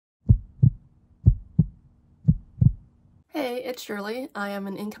Hey, it's Shirley. I am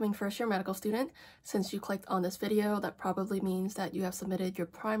an incoming first-year medical student. Since you clicked on this video, that probably means that you have submitted your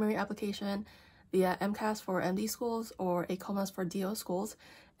primary application via MCAS for MD schools or ACOMAS for DO schools.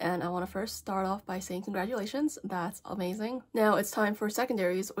 And I want to first start off by saying congratulations. That's amazing. Now it's time for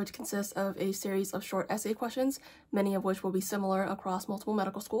secondaries, which consists of a series of short essay questions, many of which will be similar across multiple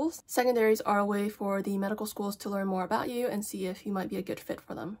medical schools. Secondaries are a way for the medical schools to learn more about you and see if you might be a good fit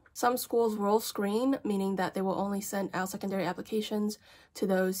for them. Some schools will screen, meaning that they will only send out secondary applications to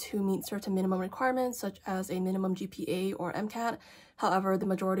those who meet certain minimum requirements, such as a minimum GPA or MCAT. However, the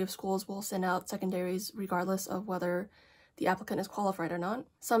majority of schools will send out secondaries regardless of whether the applicant is qualified or not.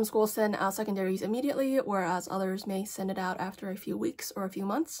 Some schools send out secondaries immediately, whereas others may send it out after a few weeks or a few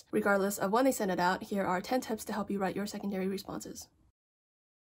months. Regardless of when they send it out, here are 10 tips to help you write your secondary responses.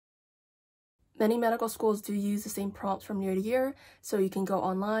 Many medical schools do use the same prompts from year to year, so you can go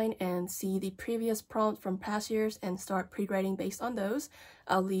online and see the previous prompt from past years and start pre-writing based on those.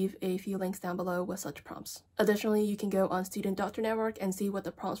 I'll leave a few links down below with such prompts. Additionally, you can go on Student Doctor Network and see what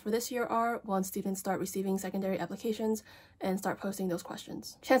the prompts for this year are once students start receiving secondary applications and start posting those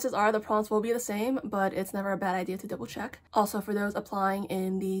questions. Chances are the prompts will be the same, but it's never a bad idea to double check. Also, for those applying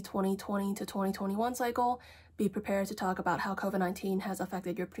in the 2020 to 2021 cycle, be prepared to talk about how COVID-19 has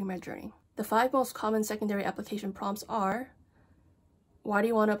affected your pre-med journey. The 5 most common secondary application prompts are: why do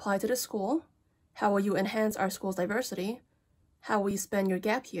you want to apply to this school? How will you enhance our school's diversity? How will you spend your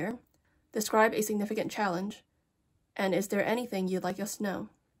gap year? Describe a significant challenge. And is there anything you'd like us to know?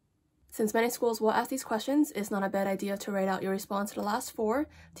 Since many schools will ask these questions, it's not a bad idea to write out your response to the last 4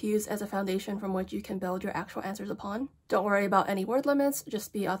 to use as a foundation from which you can build your actual answers upon. Don't worry about any word limits,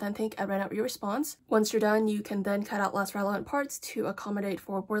 just be authentic and write out your response. Once you're done, you can then cut out less relevant parts to accommodate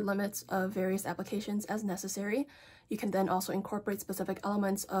for word limits of various applications as necessary. You can then also incorporate specific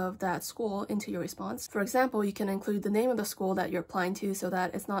elements of that school into your response. For example, you can include the name of the school that you're applying to so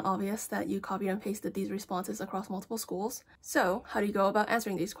that it's not obvious that you copied and pasted these responses across multiple schools. So, how do you go about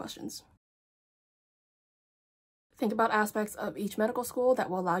answering these questions? Think about aspects of each medical school that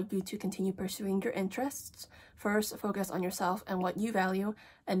will allow you to continue pursuing your interests. First, focus on yourself and what you value,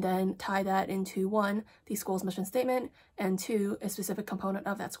 and then tie that into 1, the school's mission statement, and 2, a specific component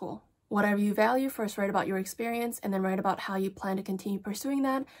of that school. Whatever you value, first write about your experience and then write about how you plan to continue pursuing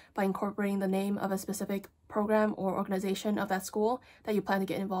that by incorporating the name of a specific program or organization of that school that you plan to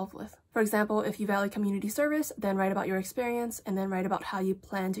get involved with. For example, if you value community service, then write about your experience and then write about how you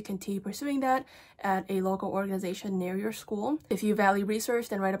plan to continue pursuing that at a local organization near your school. If you value research,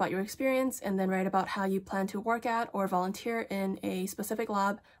 then write about your experience and then write about how you plan to work at or volunteer in a specific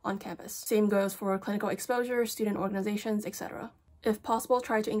lab on campus. Same goes for clinical exposure, student organizations, etc. If possible,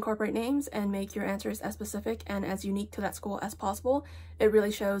 try to incorporate names and make your answers as specific and as unique to that school as possible. It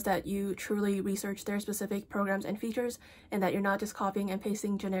really shows that you truly research their specific programs and features and that you're not just copying and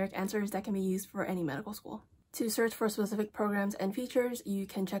pasting generic answers that can be used for any medical school. To search for specific programs and features, you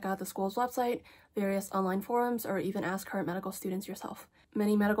can check out the school's website, various online forums, or even ask current medical students yourself.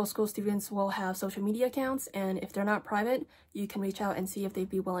 Many medical school students will have social media accounts, and if they're not private, you can reach out and see if they'd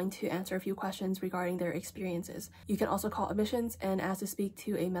be willing to answer a few questions regarding their experiences. You can also call admissions and ask to speak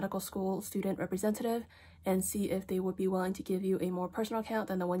to a medical school student representative and see if they would be willing to give you a more personal account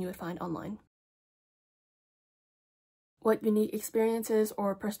than the one you would find online. What unique experiences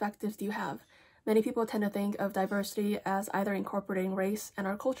or perspectives do you have? Many people tend to think of diversity as either incorporating race and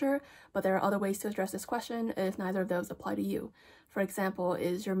our culture, but there are other ways to address this question if neither of those apply to you. For example,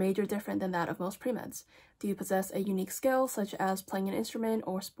 is your major different than that of most pre-meds? Do you possess a unique skill, such as playing an instrument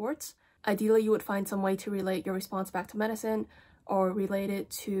or sports? Ideally, you would find some way to relate your response back to medicine, or relate it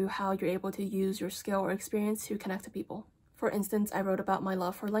to how you're able to use your skill or experience to connect to people. For instance, I wrote about my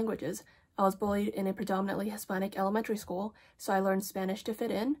love for languages. I was bullied in a predominantly Hispanic elementary school, so I learned Spanish to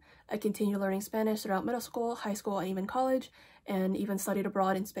fit in. I continued learning Spanish throughout middle school, high school, and even college, and even studied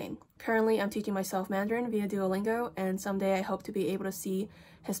abroad in Spain. Currently, I'm teaching myself Mandarin via Duolingo, and someday I hope to be able to see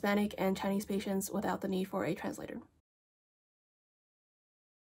Hispanic and Chinese patients without the need for a translator.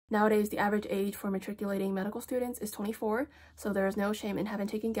 Nowadays, the average age for matriculating medical students is 24, so there is no shame in having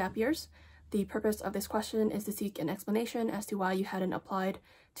taken gap years. The purpose of this question is to seek an explanation as to why you hadn't applied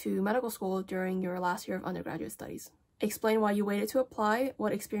to medical school during your last year of undergraduate studies. Explain why you waited to apply,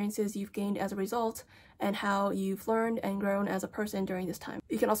 what experiences you've gained as a result, and how you've learned and grown as a person during this time.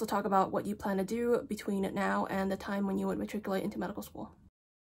 You can also talk about what you plan to do between now and the time when you would matriculate into medical school.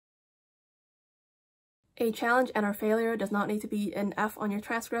 A challenge and/or failure does not need to be an F on your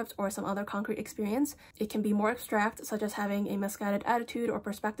transcript or some other concrete experience. It can be more abstract, such as having a misguided attitude or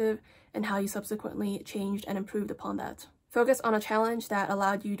perspective and how you subsequently changed and improved upon that. Focus on a challenge that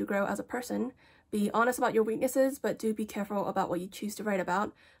allowed you to grow as a person. Be honest about your weaknesses, but do be careful about what you choose to write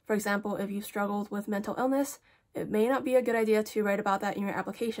about. For example, if you've struggled with mental illness, it may not be a good idea to write about that in your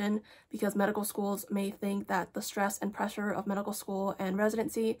application because medical schools may think that the stress and pressure of medical school and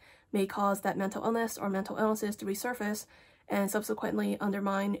residency may cause that mental illness or mental illnesses to resurface and subsequently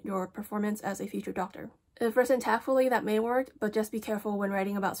undermine your performance as a future doctor. If written tactfully, that may work, but just be careful when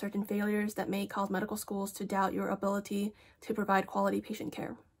writing about certain failures that may cause medical schools to doubt your ability to provide quality patient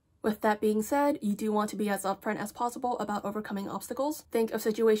care. With that being said, you do want to be as upfront as possible about overcoming obstacles. Think of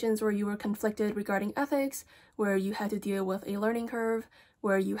situations where you were conflicted regarding ethics, where you had to deal with a learning curve,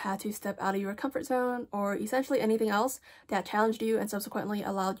 where you had to step out of your comfort zone, or essentially anything else that challenged you and subsequently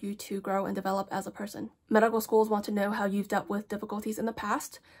allowed you to grow and develop as a person. Medical schools want to know how you've dealt with difficulties in the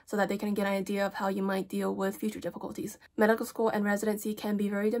past so that they can get an idea of how you might deal with future difficulties. Medical school and residency can be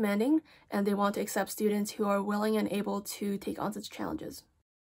very demanding, and they want to accept students who are willing and able to take on such challenges.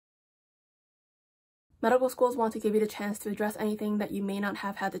 Medical schools want to give you the chance to address anything that you may not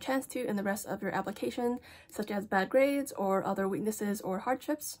have had the chance to in the rest of your application, such as bad grades or other weaknesses or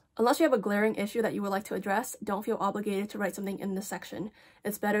hardships. Unless you have a glaring issue that you would like to address, don't feel obligated to write something in this section.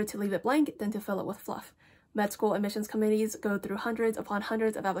 It's better to leave it blank than to fill it with fluff. Med school admissions committees go through hundreds upon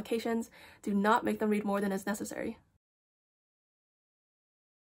hundreds of applications. Do not make them read more than is necessary.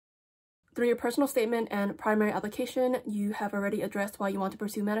 Through your personal statement and primary application, you have already addressed why you want to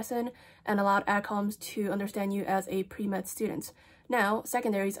pursue medicine and allowed AdComs to understand you as a pre-med student. Now,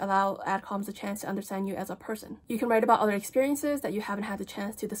 secondaries allow AdComs a chance to understand you as a person. You can write about other experiences that you haven't had the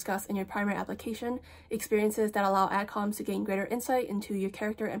chance to discuss in your primary application, experiences that allow AdComs to gain greater insight into your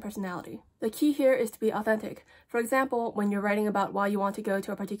character and personality. The key here is to be authentic. For example, when you're writing about why you want to go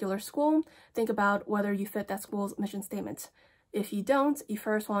to a particular school, think about whether you fit that school's mission statement. If you don't, you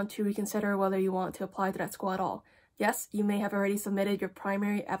first want to reconsider whether you want to apply to that school at all. Yes, you may have already submitted your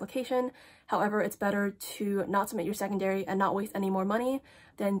primary application. However, it's better to not submit your secondary and not waste any more money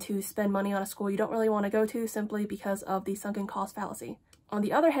than to spend money on a school you don't really want to go to simply because of the sunken cost fallacy. On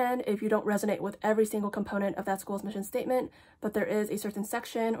the other hand, if you don't resonate with every single component of that school's mission statement, but there is a certain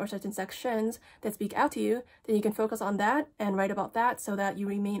section or certain sections that speak out to you, then you can focus on that and write about that so that you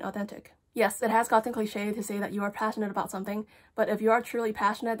remain authentic. Yes, it has gotten cliché to say that you are passionate about something, but if you are truly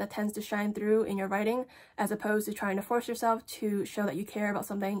passionate, that tends to shine through in your writing, as opposed to trying to force yourself to show that you care about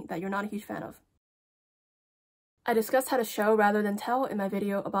something that you're not a huge fan of. I discussed how to show rather than tell in my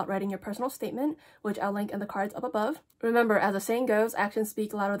video about writing your personal statement, which I'll link in the cards up above. Remember, as the saying goes, actions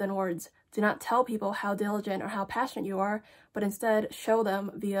speak louder than words. Do not tell people how diligent or how passionate you are, but instead show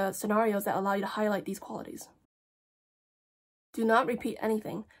them via scenarios that allow you to highlight these qualities. Do not repeat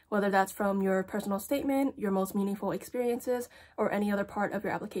anything, whether that's from your personal statement, your most meaningful experiences, or any other part of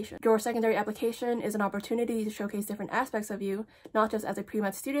your application. Your secondary application is an opportunity to showcase different aspects of you, not just as a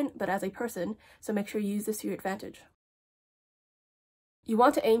pre-med student, but as a person, so make sure you use this to your advantage. You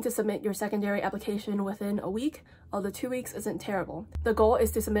want to aim to submit your secondary application within a week, although 2 weeks isn't terrible. The goal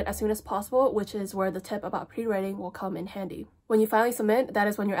is to submit as soon as possible, which is where the tip about pre-writing will come in handy. When you finally submit, that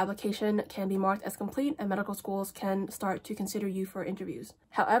is when your application can be marked as complete and medical schools can start to consider you for interviews.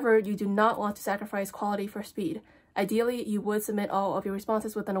 However, you do not want to sacrifice quality for speed. Ideally, you would submit all of your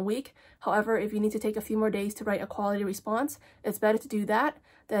responses within a week. However, if you need to take a few more days to write a quality response, it's better to do that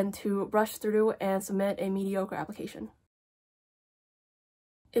than to rush through and submit a mediocre application.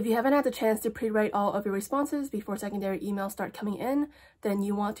 If you haven't had the chance to pre-write all of your responses before secondary emails start coming in, then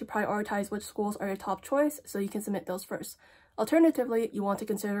you want to prioritize which schools are your top choice so you can submit those first. Alternatively, you want to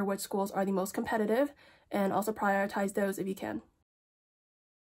consider which schools are the most competitive and also prioritize those if you can.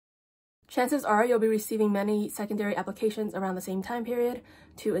 Chances are you'll be receiving many secondary applications around the same time period.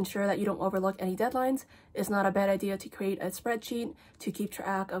 To ensure that you don't overlook any deadlines, it's not a bad idea to create a spreadsheet to keep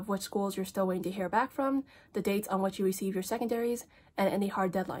track of which schools you're still waiting to hear back from, the dates on which you receive your secondaries, and any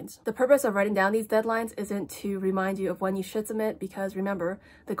hard deadlines. The purpose of writing down these deadlines isn't to remind you of when you should submit, because remember,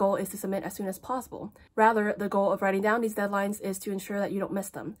 the goal is to submit as soon as possible. Rather, the goal of writing down these deadlines is to ensure that you don't miss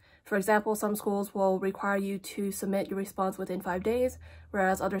them. For example, some schools will require you to submit your response within 5 days,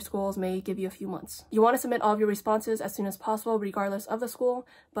 whereas other schools may give you a few months. You want to submit all of your responses as soon as possible regardless of the school,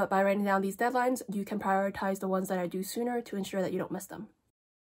 but by writing down these deadlines, you can prioritize the ones that are due sooner to ensure that you don't miss them.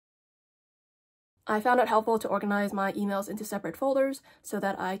 I found it helpful to organize my emails into separate folders so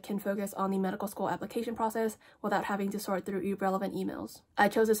that I can focus on the medical school application process without having to sort through irrelevant emails. I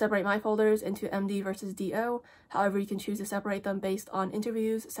chose to separate my folders into MD versus DO, however you can choose to separate them based on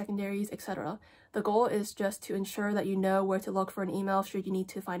interviews, secondaries, etc. The goal is just to ensure that you know where to look for an email should you need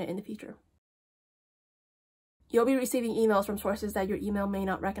to find it in the future. You'll be receiving emails from sources that your email may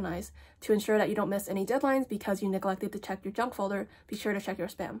not recognize. To ensure that you don't miss any deadlines because you neglected to check your junk folder, be sure to check your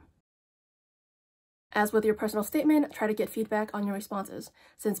spam. As with your personal statement, try to get feedback on your responses.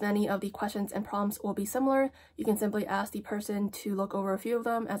 Since many of the questions and prompts will be similar, you can simply ask the person to look over a few of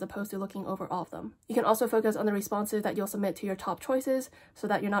them as opposed to looking over all of them. You can also focus on the responses that you'll submit to your top choices so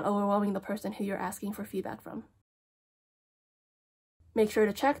that you're not overwhelming the person who you're asking for feedback from. Make sure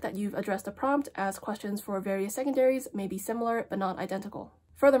to check that you've addressed the prompt, as questions for various secondaries may be similar but not identical.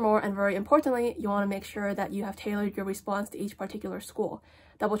 Furthermore, and very importantly, you want to make sure that you have tailored your response to each particular school.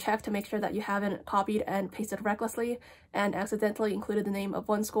 Double check to make sure that you haven't copied and pasted recklessly and accidentally included the name of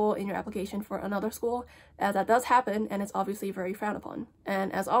one school in your application for another school, as that does happen and it's obviously very frowned upon.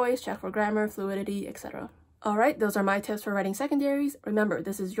 And as always, check for grammar, fluidity, etc. Alright, those are my tips for writing secondaries. Remember,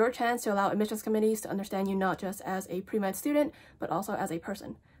 this is your chance to allow admissions committees to understand you not just as a pre-med student, but also as a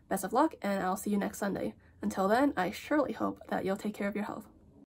person. Best of luck, and I'll see you next Sunday. Until then, I surely hope that you'll take care of your health.